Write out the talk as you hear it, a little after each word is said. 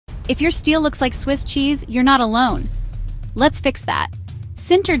If your steel looks like Swiss cheese, you're not alone. Let's fix that.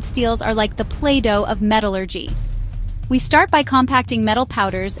 Sintered steels are like the Play-Doh of metallurgy. We start by compacting metal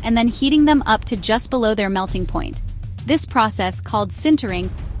powders and then heating them up to just below their melting point. This process, called sintering,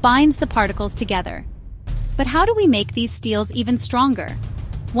 binds the particles together. But how do we make these steels even stronger?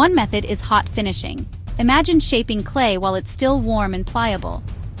 One method is hot finishing. Imagine shaping clay while it's still warm and pliable.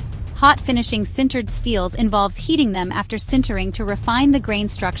 Hot finishing sintered steels involves heating them after sintering to refine the grain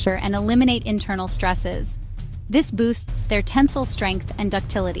structure and eliminate internal stresses. This boosts their tensile strength and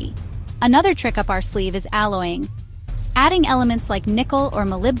ductility. Another trick up our sleeve is alloying. Adding elements like nickel or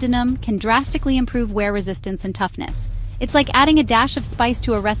molybdenum can drastically improve wear resistance and toughness. It's like adding a dash of spice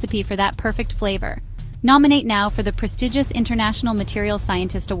to a recipe for that perfect flavor. Nominate now for the prestigious International Materials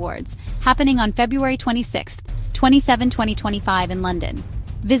Scientist Awards, happening on February 26, 2025 in London.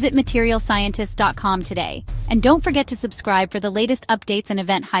 Visit materialscientist.com today, and don't forget to subscribe for the latest updates and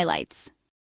event highlights.